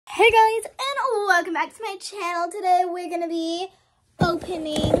Hey guys, and welcome back to my channel. Today we're going to be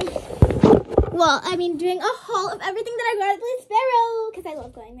doing a haul of everything that I got at Blue Sparrow, because I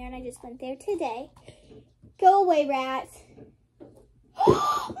love going there, and I just went there today. Go away, rats.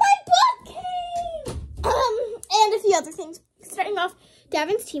 My book came! And a few other things. Starting off,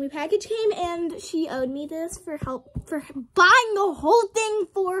 Davin's Teamy package came, and she owed me this for buying the whole thing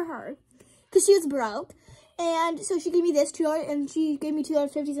for her, because she was broke. And so she gave me this $2, and she gave me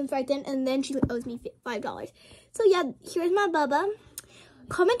 $2.50 right then, and then she owes me $5. So yeah, here's my Bubba.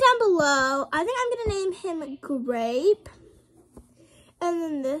 Comment down below. I think I'm gonna name him Grape. And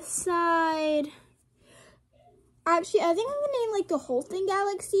then this side, actually, I think I'm gonna name like the whole thing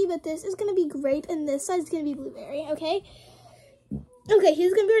Galaxy, but this is gonna be Grape, and this side is gonna be Blueberry. Okay. Okay,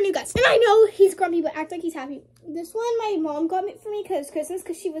 he's gonna be our new guest. And I know he's grumpy, but act like he's happy. This one my mom got me for me because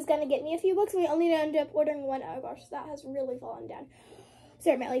she was gonna get me a few books, and we only ended up ordering one. Oh gosh, that has really fallen down.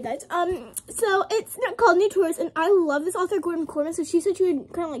 Sorry, Melly, guys. So it's called New Tours, and I love this author, Gordon Corman. So she said she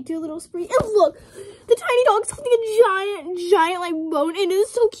would kind of like do a little spree. And look, the tiny dog's holding a giant like bone, and it is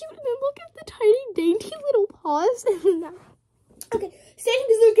so cute. And then look at the tiny dainty little paws. Okay, stay tuned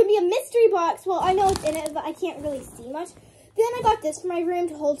because there's gonna be a mystery box. Well, I know it's in it, but I can't really see much. Then I got this for my room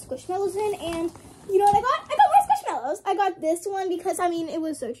to hold Squishmallows in, and you know what I got? I got more Squishmallows. I got this one because, I mean, it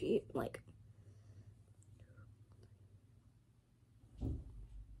was so cheap. Like,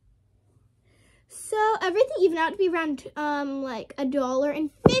 so everything evened out to be around, like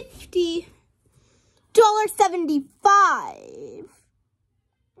 $1.50, $1.75.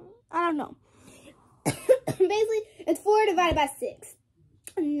 I don't know. Basically, it's 4 divided by 6.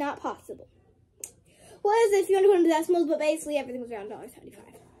 Not possible. What is it if you want to go into decimals, but basically everything was around $1.75.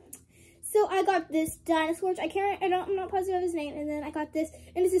 So I got this dinosaur, which I'm not positive of his name, and then I got this,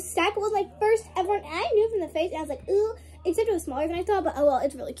 and it's a stack. It was my first ever, and I knew from the face, and I was like, ooh, except it was smaller than I thought, but oh well,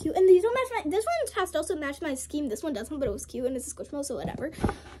 it's really cute. And these don't match this one has to also match my scheme. This one doesn't, but it was cute, and it's a Squishmallow, so whatever.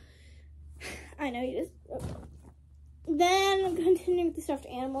 I know, you just, okay. Then, continuing with the stuffed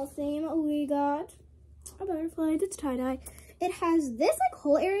animal theme, we got a butterfly that's tie-dye. It has this, like,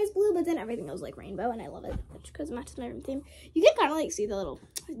 whole area is blue, but then everything else like rainbow, and I love it, because it matches my room theme. You can kind of, like, see the little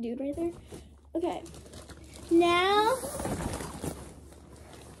dude right there. Okay. Now,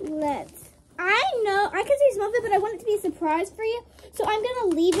 I know, I can see some of it, but I want it to be a surprise for you, so I'm going to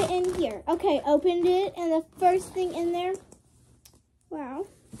leave it in here. Okay, opened it, and the first thing in there, wow,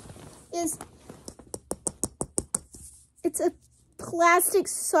 it's a plastic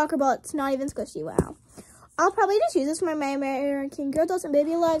soccer ball. It's not even squishy, wow. I'll probably just use this for my American Girl Dolls and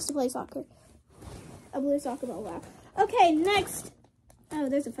Baby Lives to play soccer. A blue soccer ball, wow. Okay, next. Oh,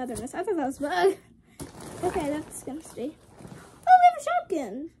 there's a feather in this. I thought that was a bug. Okay, that's gonna stay. Oh, we have a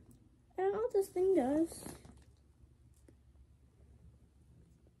shotgun. I don't know what this thing does.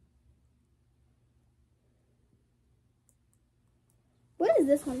 What does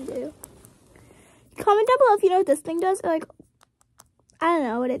this one do? Comment down below if you know what this thing does. Like, I don't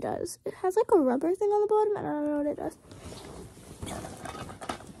know what it does. It has like a rubber thing on the bottom. I don't know what it does.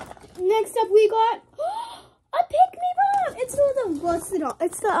 Next up, we got a pick-me-pop. It's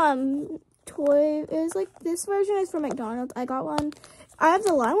the toy. It was like, this version is from McDonald's. I got one. I have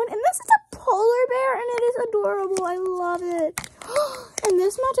the lime one, and this is a polar bear, and it is adorable. I love it. And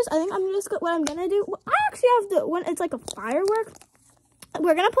this matches. I think what I'm gonna do. I actually have the one. It's like a firework.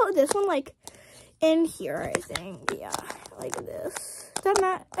 We're gonna put this one like in here, I think. Yeah, like this.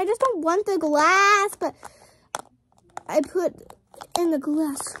 I just don't want the glass, but I put in the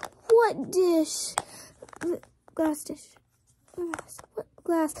glass. What dish? Glass dish. What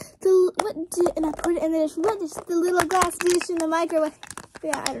glass? And I put it in the dish. What dish? The little glass dish in the microwave.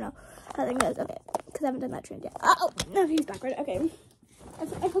 Yeah, I don't know how that goes. Okay, because I haven't done that trend yet. Oh, no, he's backward. Okay.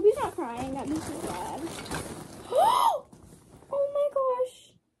 I hope he's not crying. That'd be so bad. Oh my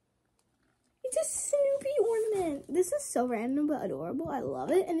gosh. It's a Snoopy ornament. This is so random but adorable. I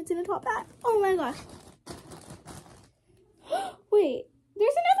love it. And it's in a top hat. Oh my gosh. Wait.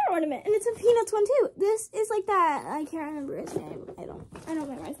 There's another ornament. And it's a Peanuts one too. This is like that. I can't remember his name. I don't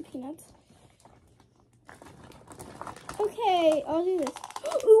memorize the Peanuts. Okay. I'll do this.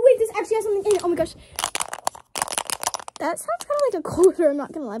 Oh, wait. This actually has something in it. Oh my gosh. That sounds kind of like a quarter. I'm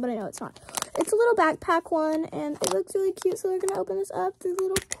not going to lie, but I know it's not. It's a little backpack one. And it looks really cute. So we're going to open this up. The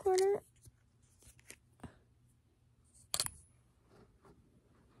little corner.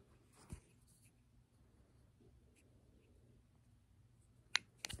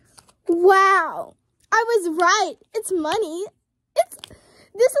 Wow, I was right. It's money.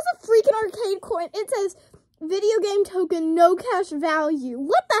 This is a freaking arcade coin. It says video game token, no cash value.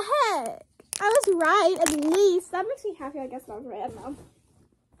 What the heck? I was right, at least. That makes me happy. I guess I was right. I don't know.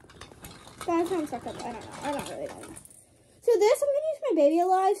 That sounds fucked up. I don't know. I don't really know. So this, I'm going to use my Baby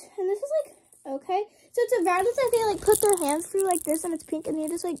Alive. And this is like, okay. So it's a round. It's like they like put their hands through like this and it's pink. And you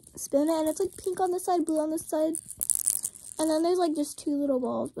just like spin it. And it's like pink on this side, blue on this side. And then there's like just 2 little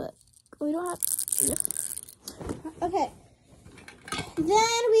balls. But we don't have... Yeah. Okay.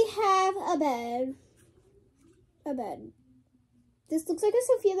 Then we have a bed. A bed. This looks like a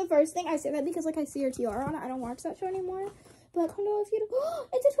Sophia the First thing. I say that because like I see her tiara on it. I don't watch that show anymore. But I don't know if you... Oh,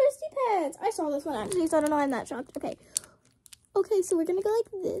 it's a Twisty Pets. I saw this one actually, so I don't know why I'm that shocked. Okay. Okay, so we're going to go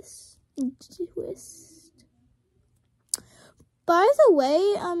like this. Twist. By the way,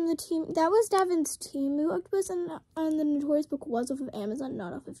 the team... That was Davin's Temu octopus, and the Notorious book was off of Amazon,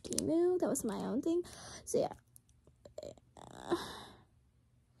 not off of Temu. That was my own thing. So yeah.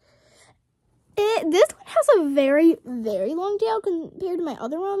 This one has a very, very long tail compared to my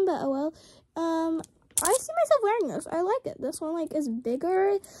other one, but oh well. I see myself wearing this. I like it. This one, like, is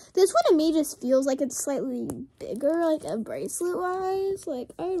bigger. This one to me just feels like it's slightly bigger, like, a bracelet-wise.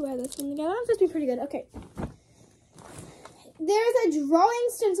 Like, I would wear this one again. That one's supposed to be pretty good. Okay. There's a drawing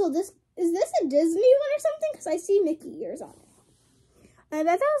stencil. Is this a Disney one or something? Because I see Mickey ears on it. I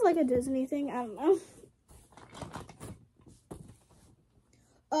bet that was, like, a Disney thing. I don't know.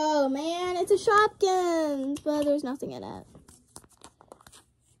 Oh, man. It's a Shopkins. But there's nothing in it.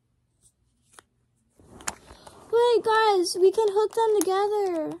 Wait, guys, we can hook them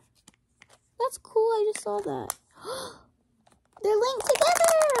together. That's cool. I just saw that. They're linked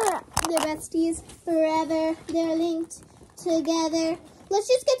together. They're besties forever. They're linked together. Let's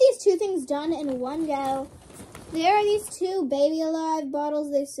just get these 2 things done in one go. There are these 2 Baby Alive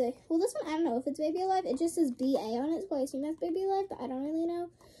bottles. They say, well, this one, I don't know if it's Baby Alive. It just says BA on it, so I assume that's Baby Alive, but I don't really know.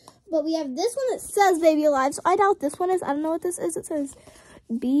 But we have this one that says Baby Alive, so I doubt this one is. I don't know what this is. It says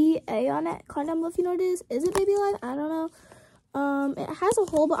BA on it. Comment down below if you know what it is. Is it Baby Alive? I don't know. It has a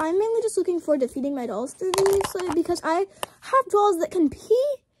hole, but I'm mainly just looking forward to feeding my dolls through these, because I have dolls that can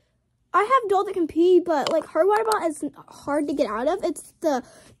pee. I have a doll that can pee, but like her water bottle is hard to get out of. It's the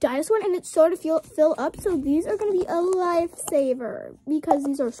dinosaur, and it's sort of fill up. So these are gonna be a lifesaver because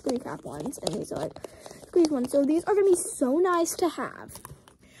these are squeeze cap ones, and these are like squeeze ones. So these are gonna be so nice to have.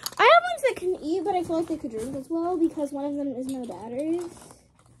 I have ones that can eat, but I feel like they could drink as well because one of them is no batteries.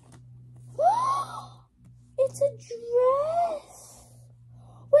 It's a dress.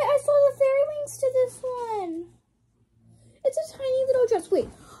 Wait, I saw the fairy wings to this one. It's a tiny little dress. Wait,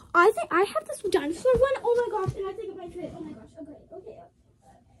 I think I have this dinosaur one. Oh my gosh, and I think it might fit. Oh my gosh. Okay.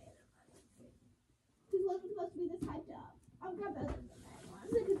 This wasn't supposed to be this hyped up. I'll grab other than that one.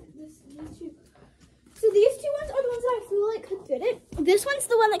 These 2. So these 2 ones are the ones that I feel like could fit it. This one's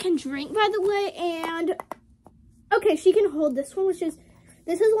the one that can drink, by the way, and okay, she can hold this one, which is.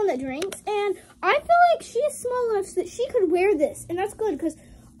 This is one that drinks, and I feel like she is small enough so that she could wear this, and that's good, because,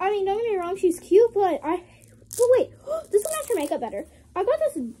 I mean, don't get me wrong, she's cute, but wait, this one makes her makeup better. I got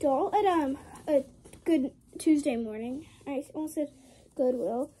this doll at, a Good Tuesday morning. I almost said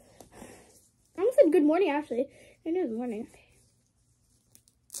Goodwill. I almost said good morning, actually. I know it's morning.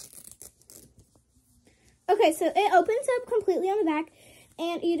 Okay, so it opens up completely on the back,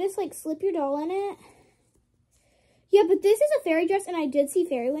 and you just, like, slip your doll in it. Yeah, but this is a fairy dress, and I did see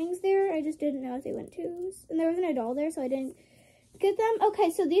fairy wings there. I just didn't know if they went to. And there wasn't a doll there, so I didn't get them.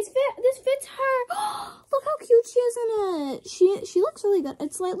 Okay, so this fits her. Look how cute she is in it. She looks really good.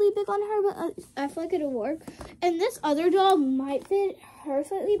 It's slightly big on her, but I feel like it'll work. And this other doll might fit her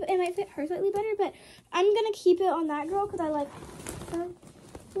slightly, but it might fit her slightly better. But I'm gonna keep it on that girl because I like her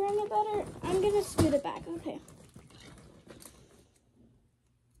wearing it better. I'm gonna scoot it back. Okay.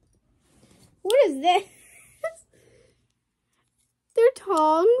 What is this? They're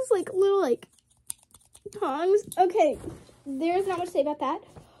tongs, like little tongs. Okay, there's not much to say about that.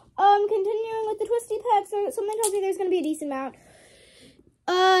 Continuing with the Twisty Pets, something tells me there's gonna be a decent amount.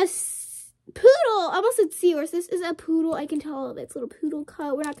 Poodle. I almost said seahorse. This is a poodle. I can tell it's a little poodle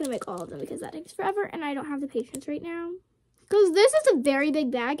cut. We're not gonna make all of them because that takes forever, and I don't have the patience right now. Because this is a very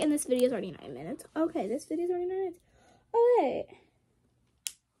big bag, and this video is already 9 minutes. Okay, this video is already 9 minutes. Oh wait.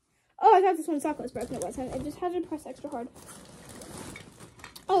 Oh, I thought this one sock was broken. It wasn't. It just had to press extra hard.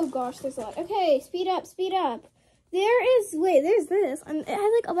 Oh gosh, there's a lot. Okay, speed up, speed up. There's this. And it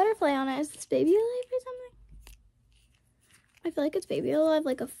has like a butterfly on it. Is this Baby Alive or something? I feel like it's Baby Alive,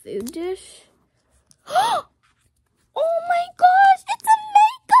 like a food dish. Oh my gosh, it's a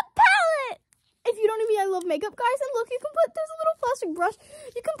makeup palette! If you don't know me, I love makeup, guys. And look, there's a little plastic brush.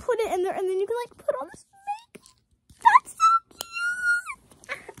 You can put it in there, and then you can like put on this makeup. That's so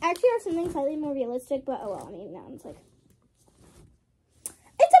cute! I actually have something slightly more realistic, but oh well, I mean, now it's like...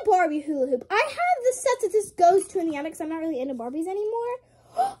 It's a Barbie hula hoop. I have the set that this goes to in the attic because I'm not really into Barbies anymore.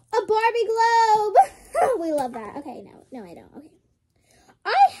 A Barbie Barbie globe. We love that. Okay, no, I don't. Okay.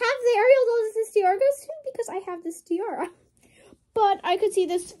 I have the Ariel dolls this tiara goes to because I have this tiara. But I could see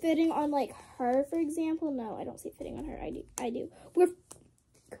this fitting on, like, her, for example. No, I don't see it fitting on her. I do. Come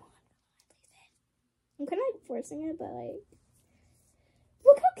on, I'm kind of, like, forcing it, but, like,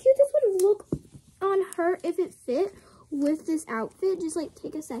 look how cute this would look on her if it fit with this outfit. Just, like,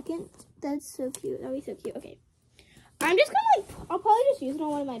 take a second. That's so cute. That would be so cute. Okay. I'm just gonna, like, I'll probably just use it on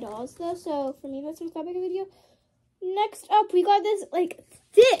one of my dolls, though. So, for me, that's not that big a video. Next up, we got this, like,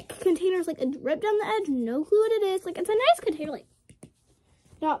 thick containers, like, a drip down the edge. No clue what it is. Like, it's a nice container, like,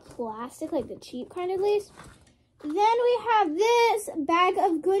 not plastic, like the cheap kind, at least. Then we have this bag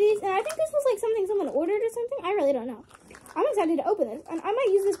of goodies, and I think this was, like, something someone ordered or something. I really don't know. I'm excited to open this, and I might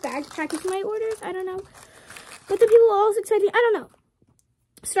use this bag to package my orders. I don't know. But the people are also excited. I don't know.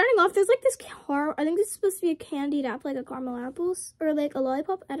 Starting off, there's, like, this car. I think this is supposed to be a candied apple, like a caramel apples, or, like, a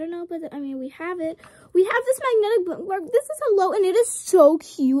lollipop. I don't know, but, I mean, we have it. We have this magnetic bookmark. This is Hello, and it is so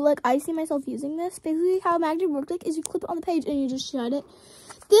cute. Like, I see myself using this. Basically, how a magnet works, like, is you clip it on the page, and you just shut it.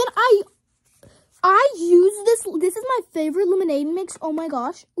 Then I use this. This is my favorite lemonade mix. Oh, my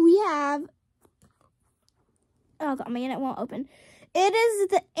gosh. We have, oh, God, man, it won't open. It is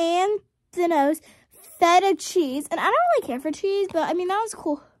the Anthony's feta cheese, and I don't really care for cheese, but I mean, that was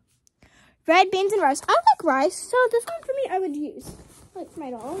cool. Red beans and rice. I like rice, so this one for me I would use, like, for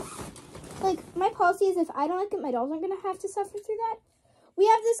my dolls. Like, my policy is if I don't like it, my dolls aren't gonna have to suffer through that. We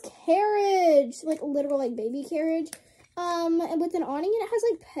have this carriage, like literal, like, baby carriage, and with an awning, and it has,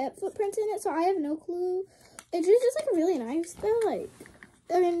 like, pet footprints in it, so I have no clue. It's just like really nice though. Like,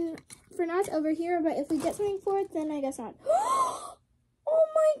 I mean, for now it's over here, but if we get something for it, then I guess not. Oh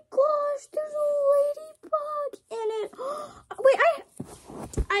my gosh, there's a ladybug in it. Wait,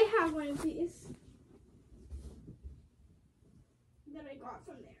 I have one of these that I got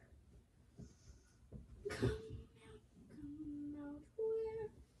from there. Come out where you are.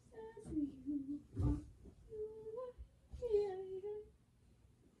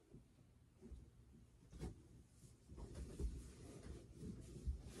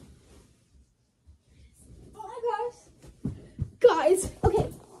 Oh my gosh. Guys, okay,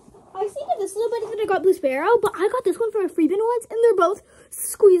 I see that this little buddy that I got Blue Sparrow, but I got this one from a Freebin once, and they're both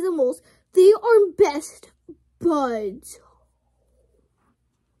Squeezimals. They are best buds.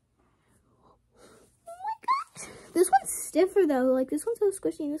 Oh my gosh. This one's stiffer though. Like, this one's so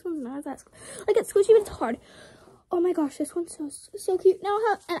squishy, and this one's not that like, it's squishy, but it's hard. Oh my gosh, this one's so cute. Now,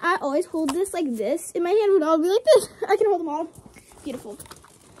 and I always hold this like this in my hand when I'll be like this. I can hold them all. Beautiful.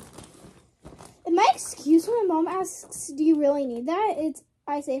 My excuse when my mom asks, do you really need that?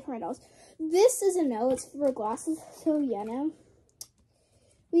 I say for my dolls. This is a no. It's for glasses. So, yeah, no.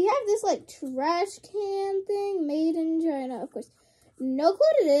 We have this, like, trash can thing made in China, of course. No clue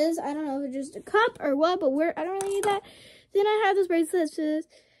what it is. I don't know if it's just a cup or what, but I don't really need that. Then I have this bracelet that says,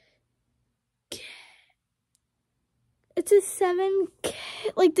 it's a 7K,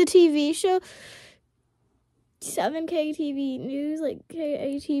 like the TV show. 7K TV News, like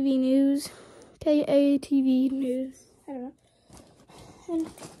KATV News. KATV News. I don't know. And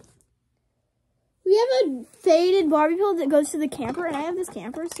we have a faded Barbie pill that goes to the camper, and I have this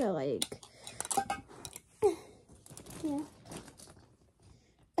camper, so, like, yeah.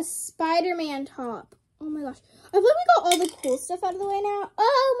 A Spider-Man top. Oh my gosh. I feel like we got all the cool stuff out of the way now.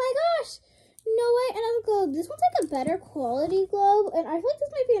 Oh my gosh. No way, another globe. This one's like a better quality globe, and I feel like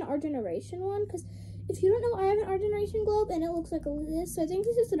this might be an Our Generation one, because if you don't know, I have an Our Generation globe, and it looks like this, so I think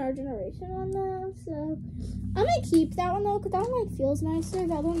this is an Our Generation one, though, so I'm gonna keep that one, though, because that one, like, feels nicer.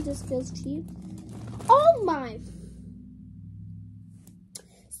 That one just feels cheap. Oh, my.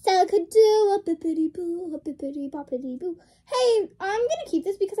 So could do a bippity boo, a bippity boppity boo. Hey, I'm gonna keep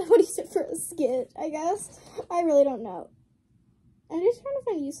this because I want to use it for a skit, I guess. I really don't know. I'm just trying to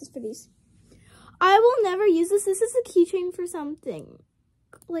find uses for these. I will never use this. This is a keychain for something.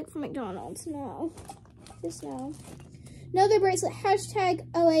 Like for McDonald's. No. Just no. Another bracelet. Hashtag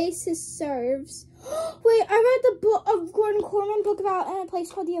Oasis serves. Wait, I read the book of Gordon Corman book about a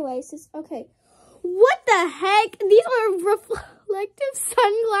place called the Oasis. Okay. What the heck? These are reflective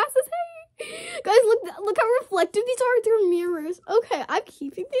sunglasses. Hey, guys, look how reflective these are through mirrors. Okay, I'm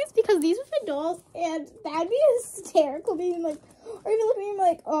keeping these because these are my dolls, and that'd be hysterical being like, or even looking at me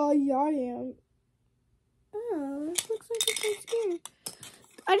like, oh yeah, I am. Oh, this looks like it's so scary.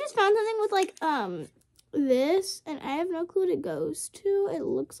 I just found something with like this, and I have no clue what it goes to. It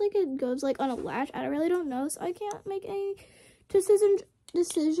looks like it goes like on a latch. I really don't know, so I can't make any decisions.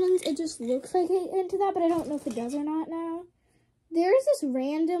 It just looks like it into that, but I don't know if it does or not now. There's this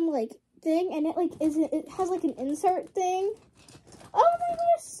random like thing, and it like it has like an insert thing. Oh my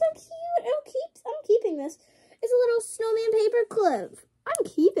gosh, so olive. I'm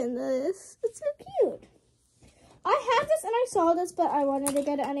keeping this. It's so cute. I have this and I saw this, but I wanted to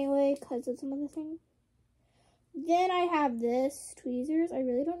get it anyway because of some other thing. Then I have this, tweezers. I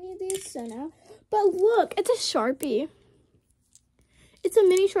really don't need these, so no. But look, it's a Sharpie. It's a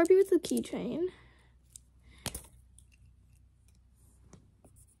mini Sharpie with a keychain.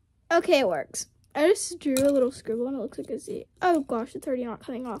 Okay, it works. I just drew a little scribble and it looks like a Z. Oh gosh, it's already not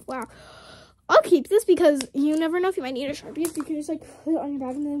coming off. Wow. I'll keep this because you never know if you might need a Sharpie. So you can just like put it on your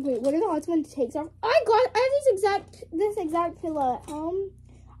bag and then wait, what are the odds when it takes off? I have this exact pillow at home.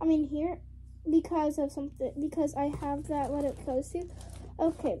 I mean here because of something, because I have that what it goes to.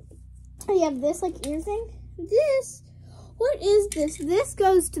 Okay. I have this like ear thing. This, what is this? This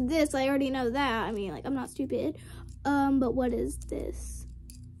goes to this. I already know that. I mean, like, I'm not stupid. But what is this?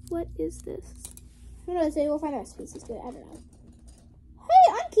 What is this? Who knows? Maybe we'll find our species good. I don't know.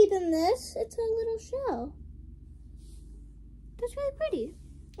 Hey, I'm keeping this. It's a little shell. That's really pretty.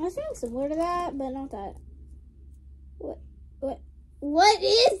 I was thinking similar to that, but not that. What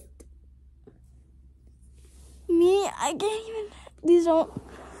is? Me, I can't even. These don't.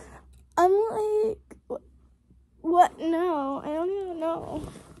 I'm like, what? No, I don't even know.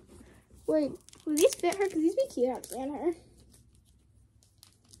 Wait, will these fit her? Because these be cute actually on her.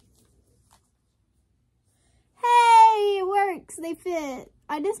 Hey, it works. They fit.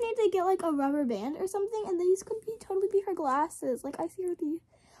 I just need to get like a rubber band or something, and these could be totally be her glasses. Like I see her these.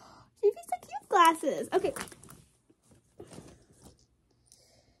 She'd be so cute glasses. Okay.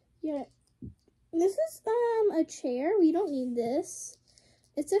 Yeah. This is a chair. We don't need this.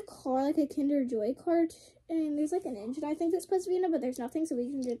 It's a car, like a Kinder Joy cart, and there's like an engine I think that's supposed to be in it, but there's nothing, so we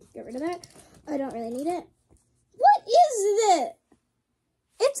can just get rid of that. I don't really need it. What is it?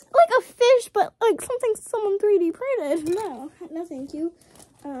 It's like a fish, but like something someone 3D printed. No, no thank you.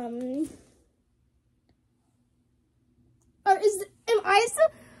 Or am I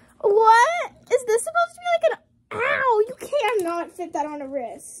what? Is this supposed to be like an, ow, you cannot fit that on a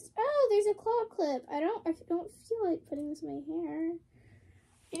wrist. Oh, there's a claw clip. I don't feel like putting this in my hair.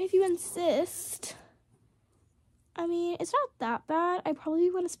 And if you insist, I mean, it's not that bad. I probably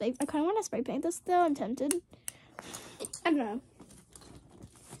want to I kind of want to spray paint this though. I'm tempted. I don't know.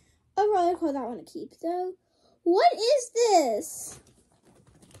 Overall, I call that one a keep though. What is this?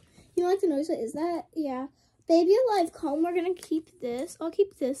 You like the noise? What is that? Yeah. Baby Alive comb. We're going to keep this. I'll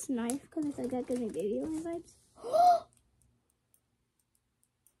keep this knife because I feel like that gives me Baby Alive vibes.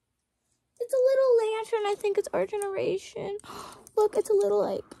 It's a little lantern. I think it's our generation. Look, it's a little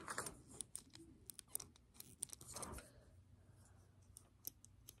like.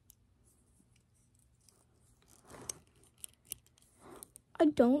 I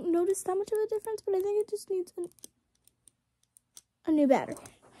don't notice that much of a difference, but I think it just needs a new battery.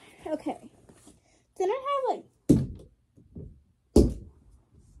 Okay. Then I have like.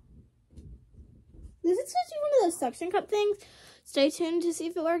 This is supposed to be one of those suction cup things. Stay tuned to see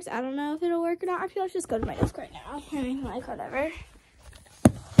if it works. I don't know if it'll work or not. Actually, let's just go to my desk right now. I mean, like, whatever.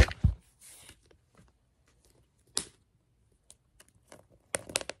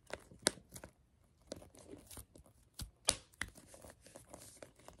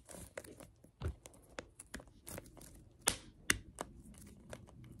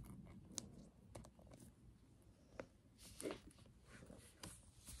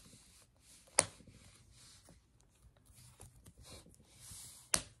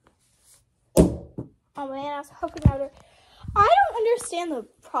 Oh man, I was hoping I would. I don't understand the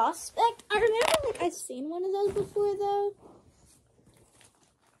prospect. I remember like I've seen one of those before though.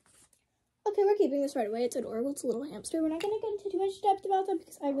 Okay, we're keeping this right away. It's adorable. It's a little hamster. We're not gonna get into too much depth about that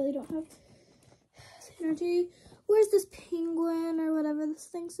because I really don't have energy. Where's this penguin or whatever this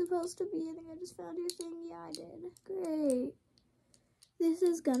thing's supposed to be? I think I just found your thing. Yeah, I did. Great. This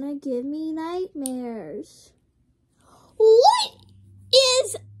is gonna give me nightmares. What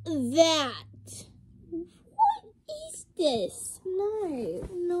is that? What is this?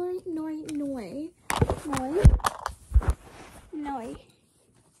 No.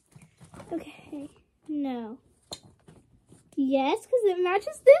 Okay, no. Yes, because it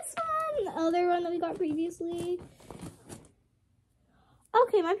matches this one, the other one that we got previously.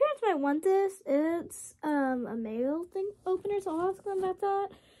 Okay, my parents might want this. It's a mail thing opener, so I'll ask them about that.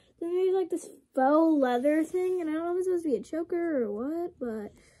 Then there's like this faux leather thing, and I don't know if it's supposed to be a choker or what,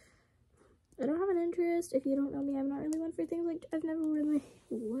 but I don't have an interest. If you don't know me, I'm not really one for things like, I've never really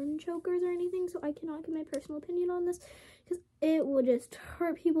worn chokers or anything, so I cannot give my personal opinion on this, because it will just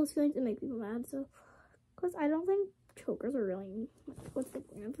hurt people's feelings and make people mad, so, because I don't think chokers are really, what's the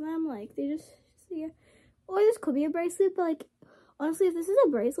point of them, like, they just, yeah, or this could be a bracelet, but, like, Honestly, if this is a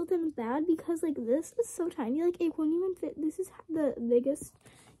bracelet, then it's bad because, like, this is so tiny. Like, it wouldn't even fit. This is the biggest.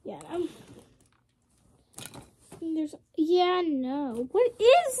 Yeah, no. Yeah, no. What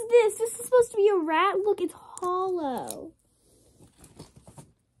is this? This is supposed to be a rat. Look, it's hollow.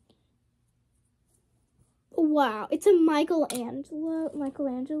 Wow, it's a Michelangelo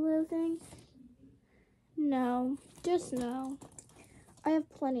thing. No, just no. I have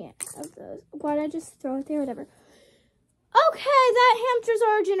plenty of those. Why did I just throw it there? Whatever. Okay, that hamster's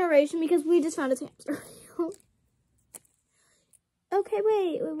our generation because we just found its hamster. Okay,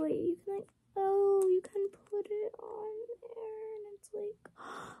 wait. You can like, oh, you can put it on there, and it's like,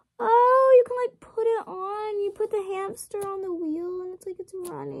 oh, you can like put it on. You put the hamster on the wheel, and it's like it's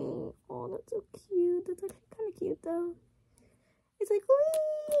running. Oh, that's so cute. That's actually kind of cute though. It's like,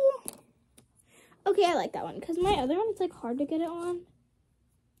 wee. Okay, I like that one because my other one, it's like hard to get it on.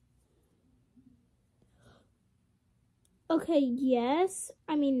 Okay, yes.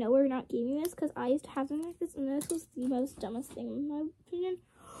 I mean, no, we're not giving this because I used to have something like this, and this was the most dumbest thing in my opinion.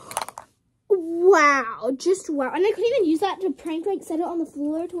 Wow, just wow. And I couldn't even use that to prank, like, set it on the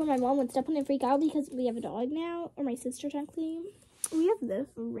floor to where my mom would step on it and freak out because we have a dog now, or my sister technically. We have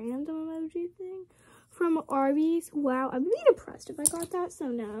this random emoji thing from Arby's. Wow, I would be depressed if I got that, so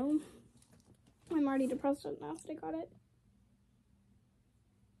no. I'm already depressed enough that I got it.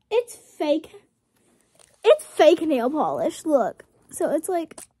 It's fake. It's fake nail polish, look. So it's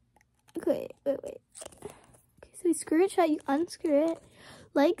like, okay, wait. Okay, so you screw it shut, you unscrew it,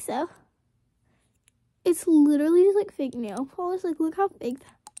 like so. It's literally just like fake nail polish. Like, look how fake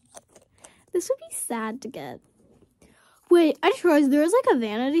that. This would be sad to get. Wait, I just realized there was like a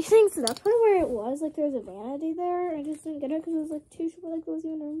vanity thing, so that's probably where it was. Like, there was a vanity there. I just didn't get it because it was like too short, like there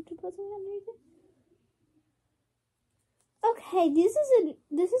wasn't even room to put something underneath it. Okay, this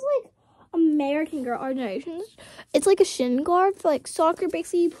is like American Girl Our Generations. It's like a shin guard for like soccer.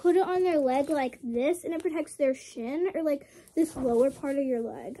 Basically, you put it on their leg like this, and it protects their shin or like this lower part of your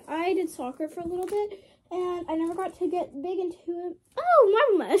leg. I did soccer for a little bit, and I never got to get big into it.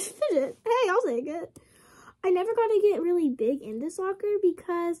 Oh, my mess. Hey, I'll take it. I never got to get really big into soccer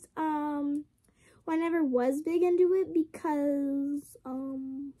because well, I never was big into it because I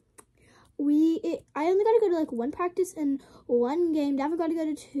only got to go to like one practice and one game. Never got to go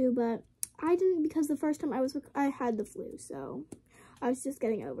to two, but I didn't because the first time I had the flu, so I was just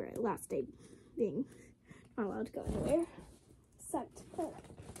getting over it. Last day being not allowed to go anywhere. Sucked.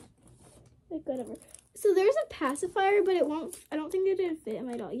 Like, whatever. So there's a pacifier, but it won't. I don't think it did fit in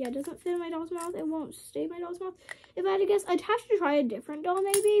my doll. Yeah, it doesn't fit in my doll's mouth. It won't stay in my doll's mouth. If I had to guess, I'd have to try a different doll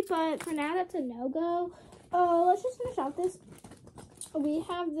maybe, but for now that's a no-go. Let's just finish out this. We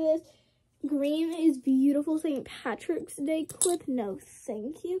have this green is beautiful St. Patrick's Day clip. No,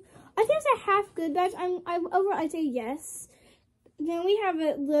 thank you. I think it's a half good batch. I'd say yes. Then we have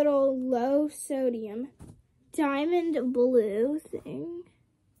a little low sodium diamond blue thing.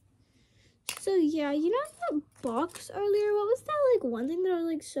 So yeah, you know that box earlier? What was that like one thing that I was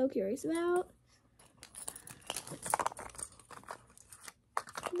like so curious about?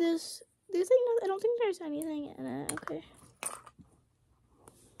 This thing, I don't think there's anything in it. Okay.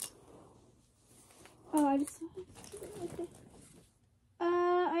 Oh, I just okay.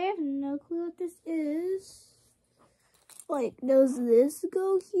 I have no clue what this is. Like, does this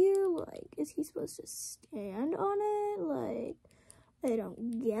go here? Like, is he supposed to stand on it? Like, I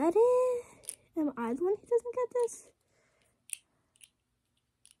don't get it. Am I the one who doesn't get this?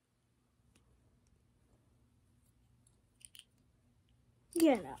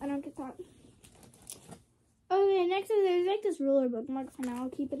 Yeah, no, I don't get that. Okay, next is there's like this ruler bookmark for now. I'll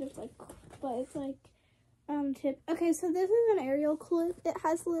keep it as like, but it's like tip. Okay, so this is an aerial clip. It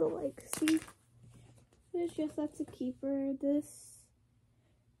has a little like, see, there's just that's a keeper. This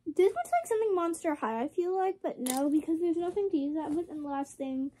one's like something Monster High, I feel like, but no, because there's nothing to use that with. And the last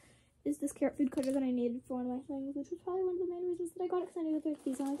thing is this carrot food cutter that I needed for one of my things, which was probably one of the main reasons that I got it, because I knew that there's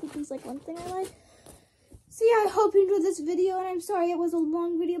these only these like one thing I like. So yeah, I hope you enjoyed this video, and I'm sorry it was a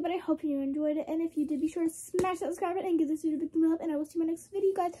long video, but I hope you enjoyed it. And if you did, be sure to smash that subscribe button and give this video a big thumbs up, and I will see you in my next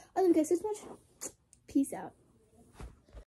video, guys. I love you guys so much. Peace out.